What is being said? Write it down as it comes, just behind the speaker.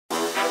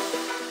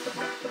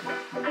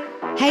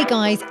Hey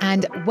guys,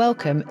 and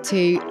welcome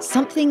to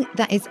something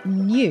that is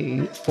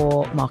new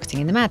for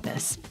Marketing in the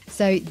Madness.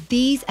 So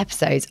these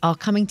episodes are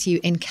coming to you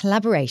in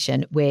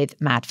collaboration with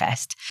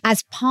MadFest.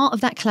 As part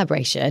of that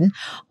collaboration,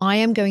 I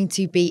am going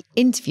to be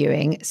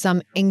interviewing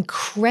some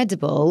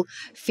incredible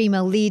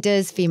female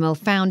leaders, female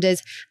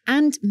founders,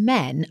 and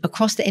men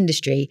across the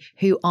industry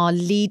who are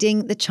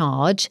leading the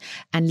charge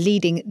and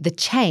leading the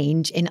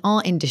change in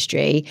our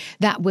industry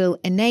that will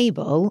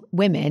enable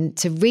women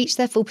to reach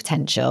their full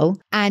potential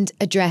and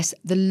address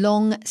the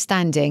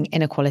long-standing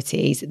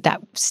inequalities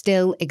that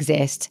still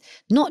exist,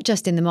 not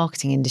just in the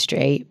marketing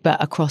industry,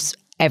 but across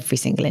every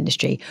single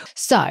industry.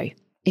 So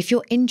if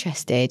you're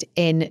interested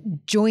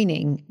in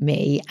joining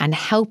me and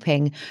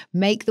helping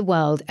make the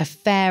world a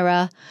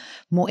fairer,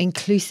 more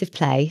inclusive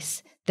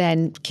place,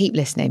 then keep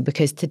listening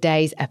because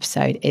today's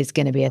episode is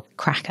going to be a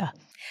cracker.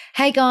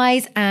 Hey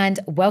guys,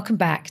 and welcome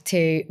back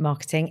to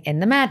Marketing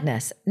in the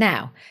Madness.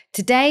 Now,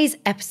 today's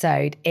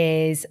episode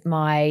is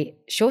my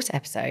short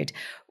episode,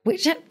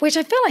 which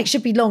I feel like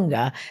should be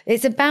longer.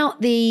 It's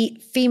about the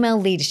female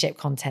leadership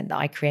content that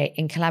I create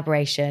in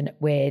collaboration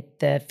with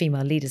the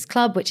Female Leaders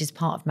Club, which is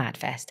part of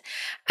MadFest.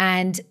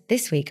 And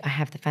this week I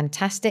have the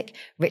fantastic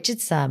Richard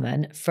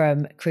Surman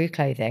from Crew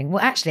Clothing.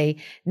 Well, actually,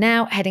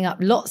 now heading up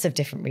lots of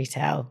different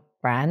retail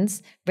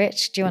brands.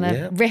 Rich, do you want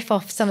to riff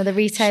off some of the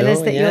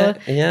retailers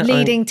you're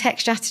leading tech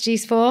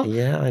strategies for?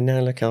 Yeah, I now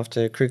look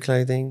after Crew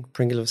Clothing,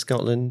 Pringle of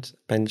Scotland,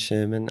 Ben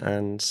Sherman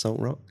and Salt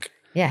Rock.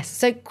 Yes,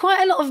 so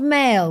quite a lot of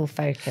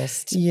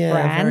male-focused brands.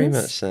 Yeah, very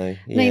much so.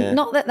 Yeah. I mean,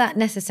 not that that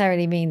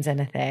necessarily means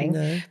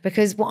anything,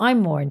 because what I'm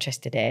more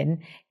interested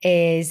in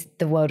is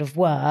the world of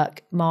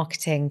work,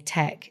 marketing,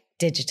 tech,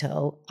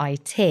 digital,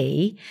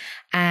 IT,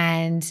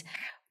 and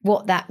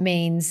what that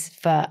means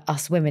for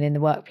us women in the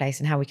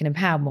workplace and how we can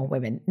empower more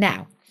women.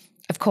 Now,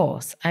 of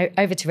course,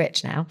 over to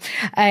Rich now.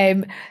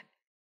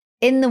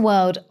 In the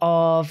world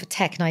of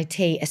tech and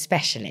IT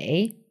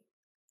especially,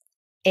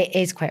 it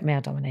is quite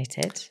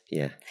male-dominated.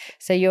 Yeah.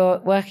 So you're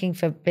working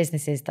for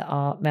businesses that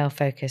are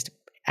male-focused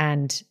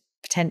and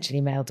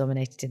potentially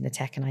male-dominated in the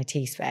tech and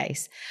IT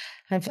space.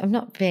 I'm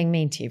not being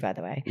mean to you, by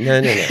the way.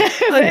 No.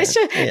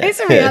 It's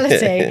a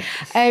reality.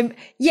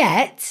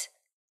 Yet,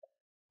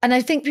 and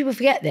I think people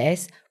forget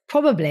this,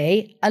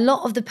 probably a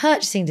lot of the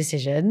purchasing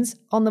decisions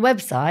on the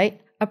website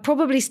are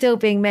probably still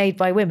being made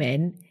by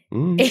women,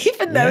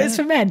 even though it's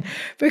for men.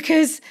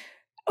 Because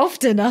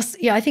often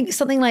I think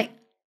something like,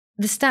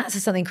 the stats are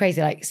something crazy,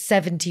 like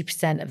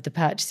 70% of the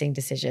purchasing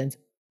decisions,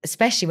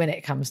 especially when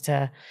it comes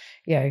to,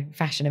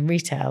 fashion and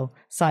retail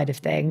side of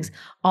things,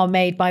 are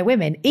made by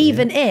women,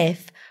 even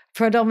if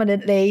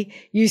predominantly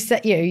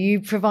you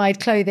provide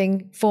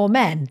clothing for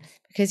men,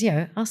 because,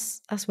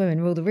 us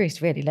women rule the roost,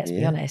 really, let's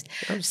be honest.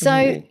 Absolutely.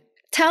 So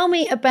tell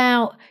me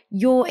about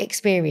your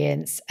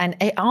experience and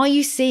are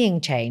you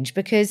seeing change?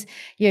 Because,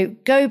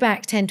 go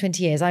back 10,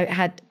 20 years. I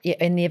had,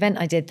 in the event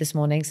I did this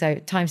morning, so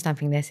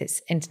timestamping this,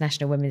 it's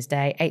International Women's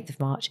Day, 8th of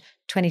March,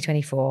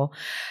 2024.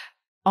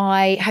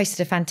 I hosted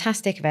a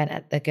fantastic event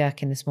at the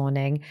Gherkin this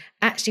morning,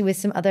 actually with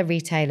some other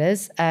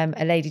retailers.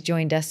 A lady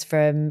joined us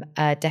from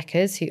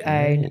Deckers who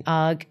own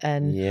UGG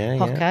and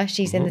Hoka.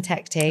 She's in the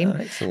tech team.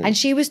 And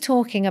she was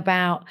talking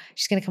about,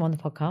 she's going to come on the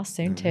podcast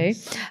soon too.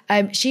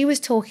 She was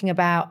talking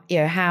about,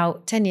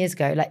 how 10 years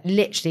ago, like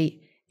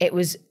literally it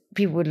was,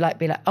 people would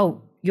be like,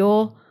 oh,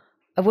 you're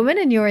a woman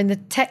and you're in the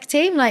tech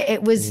team. Like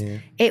it was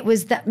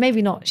that,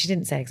 maybe not, she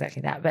didn't say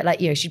exactly that, but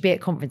she'd be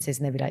at conferences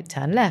and they'd be like,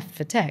 turn left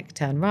for tech,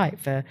 turn right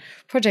for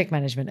project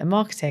management and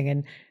marketing,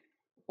 and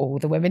all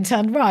the women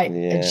turned right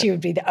and she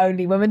would be the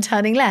only woman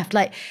turning left.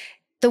 Like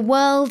the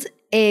world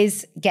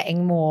is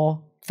getting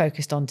more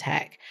focused on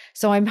tech.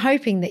 So I'm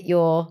hoping that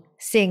you're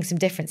seeing some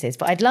differences,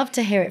 but I'd love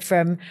to hear it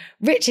from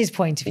Rich's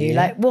point of view.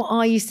 Like, what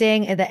are you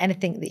seeing? Are there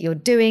anything that you're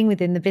doing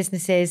within the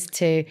businesses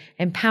to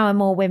empower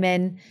more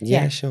women?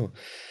 Yeah, sure.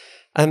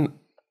 How long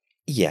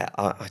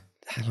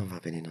have I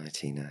been in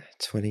IT now?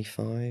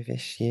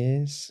 25-ish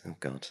years? Oh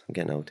God, I'm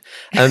getting old.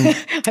 I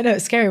know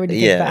it's scary when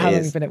you think about how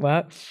long you've been at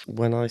work.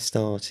 When I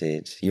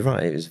started, you're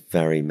right, it was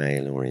very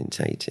male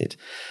orientated.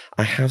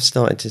 I have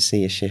started to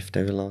see a shift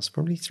over the last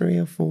probably 3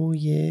 or 4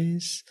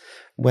 years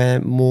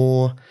where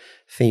more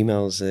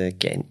females are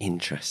getting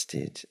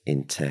interested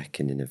in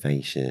tech and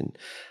innovation.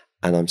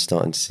 And I'm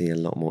starting to see a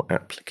lot more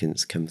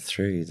applicants come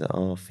through that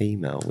are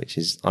female, which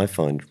is, I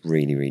find,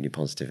 really, really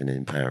positive and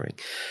empowering.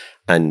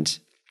 And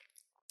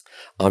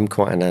I'm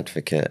quite an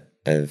advocate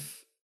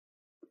of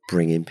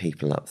bringing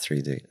people up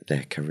through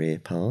their career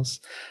paths.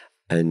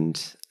 And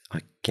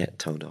I get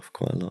told off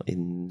quite a lot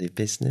in the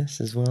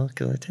business as well,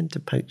 because I tend to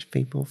poach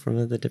people from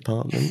other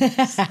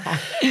departments.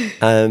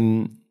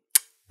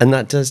 And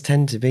that does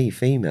tend to be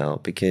female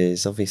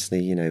because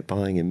obviously,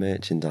 buying and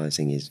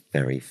merchandising is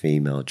very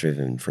female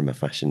driven from a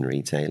fashion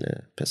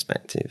retailer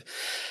perspective.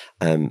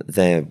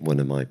 They're one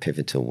of my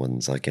pivotal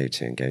ones I go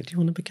to and go, do you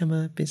want to become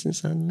a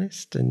business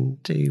analyst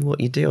and do what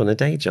you do on a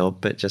day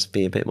job, but just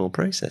be a bit more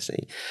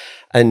processy?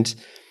 And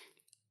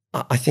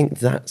I think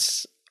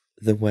that's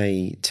the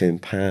way to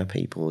empower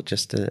people,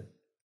 just to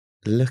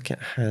look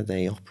at how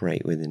they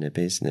operate within a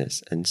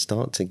business and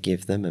start to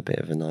give them a bit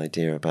of an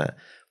idea about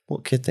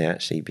what could they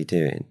actually be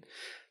doing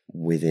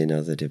within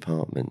other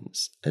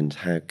departments and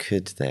how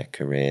could their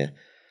career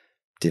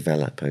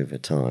develop over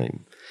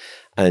time.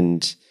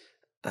 And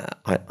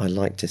I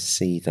like to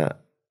see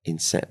that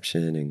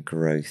inception and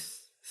growth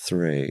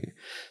through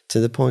to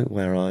the point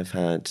where I've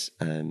had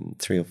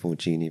 3 or 4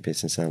 junior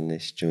business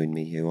analysts join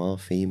me who are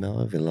female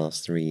over the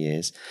last 3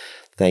 years.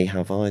 They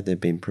have either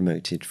been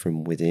promoted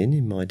from within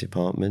in my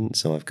department,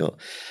 so I've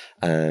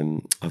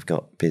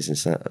got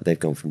business. They've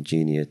gone from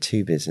junior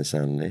to business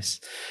analysts.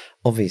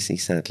 Obviously,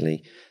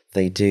 sadly,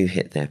 they do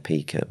hit their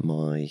peak at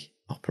my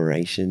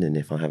operation, and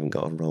if I haven't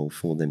got a role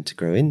for them to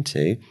grow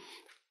into,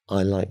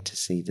 I like to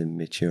see them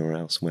mature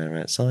elsewhere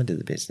outside of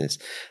the business.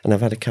 And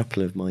I've had a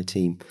couple of my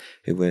team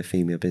who were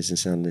female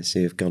business analysts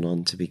who have gone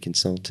on to be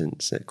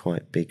consultants at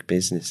quite big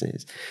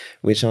businesses,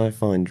 which I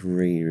find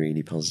really,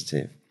 really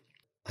positive.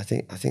 I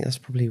think that's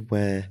probably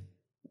where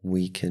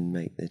we can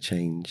make the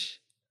change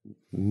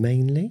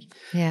mainly.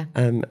 Yeah.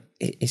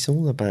 It's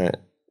all about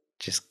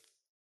just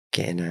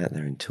getting out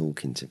there and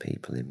talking to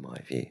people, in my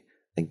view,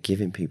 and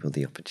giving people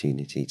the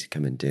opportunity to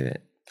come and do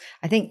it.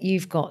 I think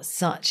you've got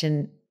such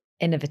an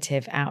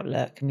innovative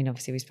outlook. I mean,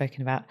 obviously we've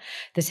spoken about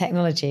the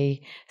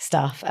technology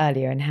stuff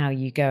earlier and how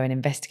you go and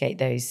investigate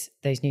those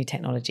new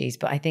technologies,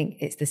 but I think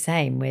it's the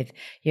same with,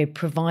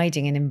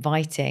 providing and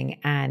inviting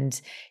and,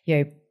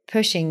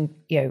 pushing,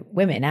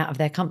 women out of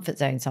their comfort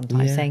zone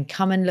sometimes, saying,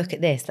 come and look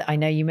at this, that I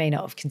know you may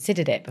not have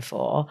considered it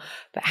before,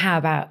 but how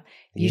about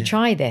you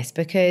try this?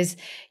 Because,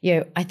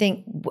 I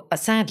think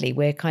sadly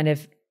we're kind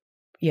of,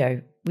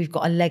 we've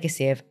got a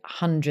legacy of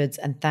hundreds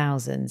and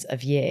thousands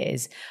of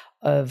years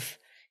of,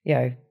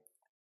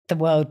 the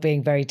world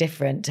being very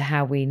different to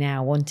how we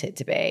now want it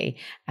to be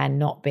and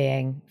not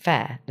being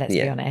fair, let's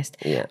be honest.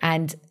 Yeah.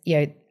 And,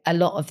 a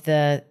lot of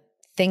the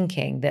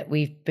thinking that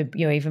we've been,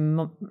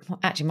 even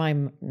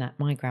actually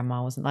my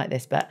grandma wasn't like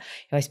this, but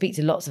I speak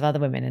to lots of other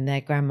women and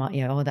their grandma,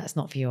 oh, that's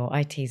not for your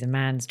IT's a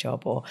man's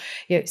job, or,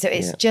 so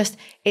it's just,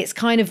 it's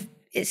kind of,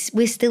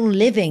 we're still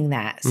living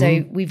that.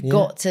 So we've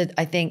got to,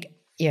 I think,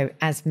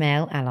 as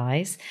male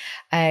allies,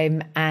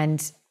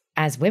 and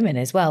as women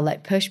as well,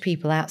 like push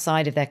people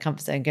outside of their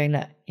comfort zone, going,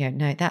 look,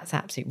 no, that's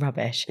absolute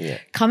rubbish. Yeah.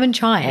 Come and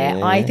try it.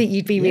 Yeah. I think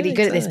you'd be really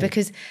good at this,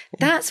 because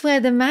that's where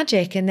the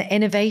magic and the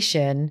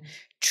innovation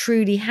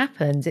truly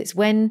happens. It's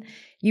when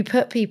you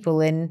put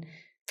people in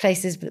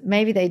places that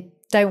maybe they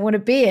don't want to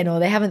be in or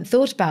they haven't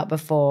thought about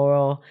before,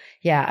 or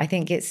I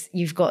think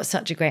you've got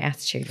such a great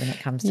attitude when it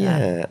comes to that.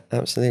 Yeah,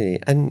 absolutely.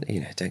 And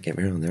don't get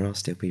me wrong, there are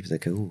still people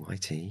that go,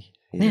 IT.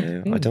 I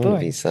don't want to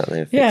be sat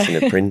there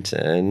fixing a printer,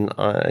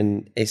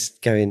 and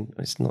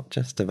it's not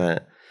just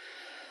about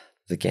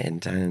the getting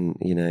down,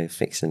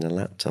 fixing a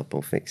laptop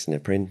or fixing a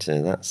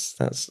printer.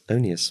 That's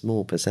only a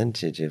small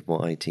percentage of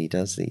what IT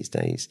does these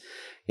days.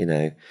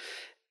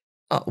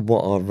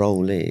 What our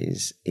role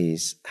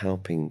is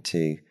helping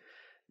to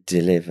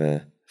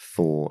deliver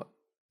for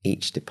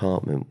each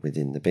department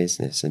within the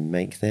business and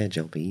make their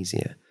job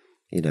easier.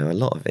 A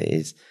lot of it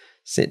is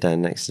sit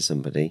down next to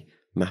somebody,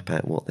 map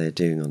out what they're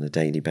doing on a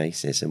daily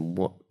basis and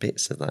what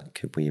bits of that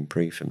could we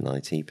improve from an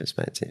IT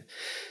perspective.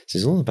 So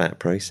it's all about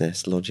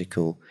process,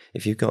 logical.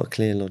 If you've got a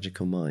clear,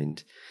 logical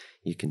mind,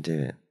 you can do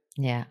it.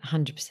 Yeah,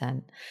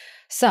 100%.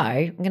 So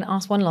I'm going to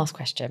ask one last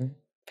question,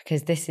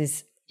 because this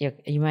is,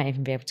 you might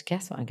even be able to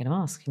guess what I'm going to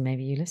ask.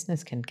 Maybe you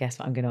listeners can guess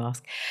what I'm going to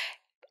ask.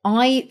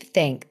 I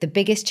think the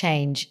biggest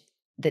change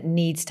that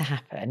needs to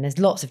happen, there's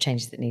lots of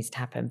changes that needs to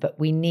happen, but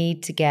we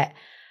need to get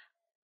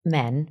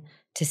men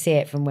to see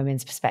it from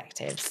women's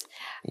perspectives.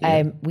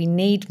 We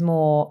need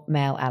more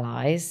male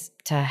allies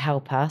to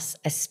help us,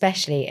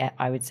 especially,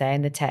 I would say,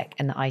 in the tech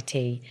and the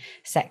IT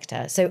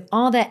sector. So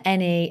are there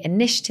any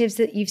initiatives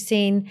that you've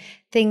seen,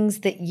 things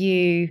that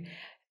you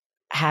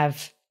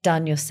have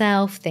done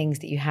yourself, things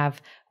that you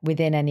have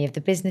within any of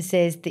the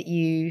businesses that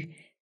you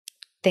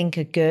think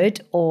are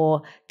good,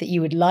 or that you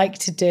would like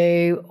to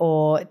do,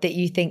 or that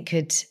you think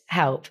could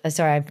help?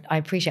 Sorry, I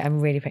appreciate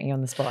I'm really putting you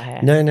on the spot here.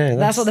 No,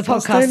 that's what the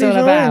podcast is all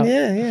about.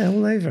 Yeah,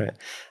 all over it.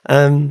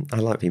 I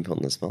like being put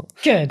on the spot.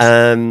 Good.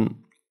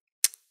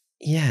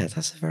 Yeah,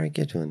 that's a very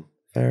good one.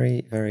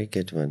 Very, very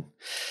good one.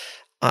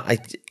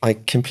 I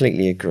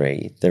completely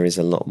agree. There is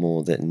a lot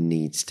more that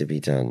needs to be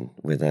done,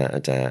 without a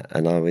doubt.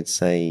 And I would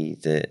say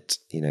that,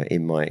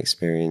 in my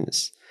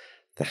experience,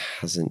 there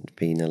hasn't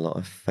been a lot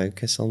of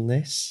focus on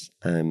this.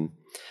 And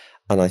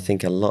I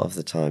think a lot of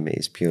the time it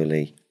is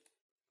purely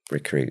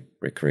recruit,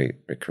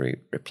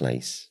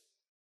 replace.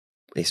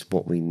 It's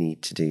what we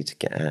need to do to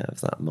get out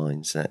of that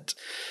mindset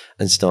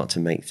and start to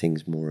make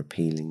things more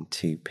appealing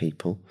to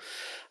people.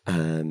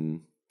 I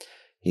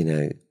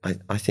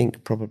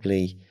think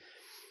probably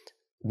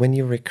when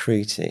you're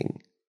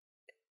recruiting,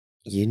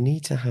 you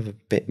need to have a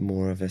bit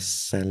more of a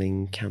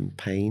selling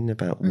campaign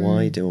about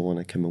why do I want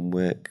to come and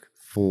work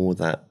for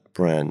that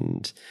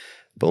brand,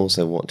 but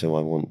also what do I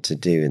want to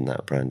do in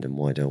that brand and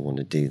why do I want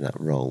to do that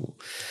role.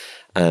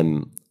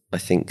 I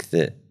think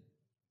that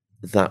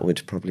that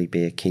would probably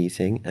be a key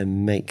thing,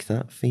 and make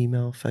that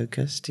female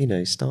focused.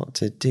 Start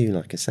to do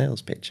like a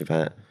sales pitch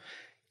about,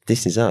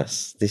 this is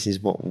us, this is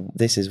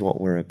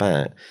what we're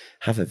about.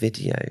 Have a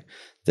video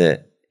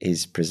that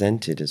is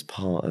presented as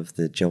part of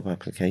the job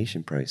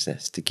application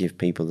process to give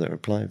people that are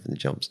applying for the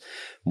jobs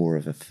more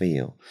of a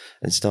feel,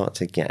 and start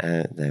to get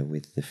out there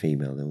with the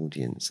female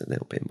audience a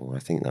little bit more. I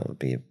think that would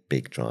be a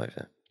big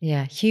driver.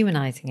 Yeah,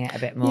 humanising it a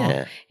bit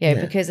more. Yeah,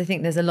 because I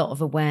think there's a lot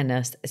of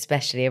awareness,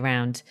 especially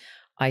around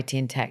IT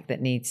and tech,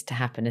 that needs to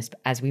happen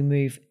as we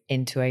move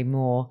into a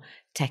more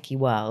techie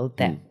world,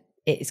 that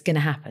it's going to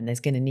happen. There's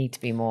going to need to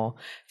be more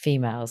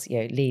females,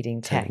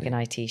 leading tech and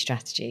IT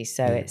strategies.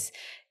 So it's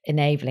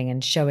enabling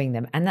and showing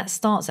them. And that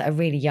starts at a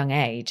really young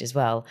age as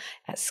well,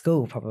 at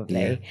school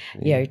probably,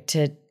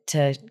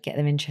 to get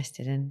them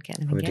interested and get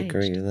them engaged. I would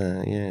agree with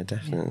that. Yeah,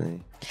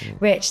 definitely. Yeah.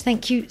 Rich,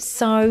 thank you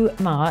so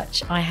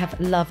much. I have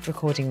loved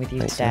recording with you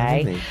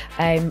today.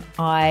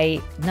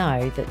 I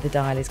know that the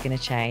dial is going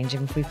to change,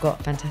 and if we've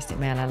got fantastic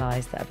male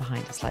allies that are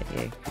behind us like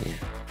you,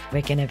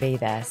 we're going to be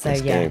there. So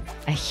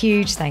a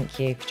huge thank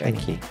you for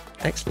joining me.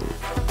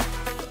 Excellent.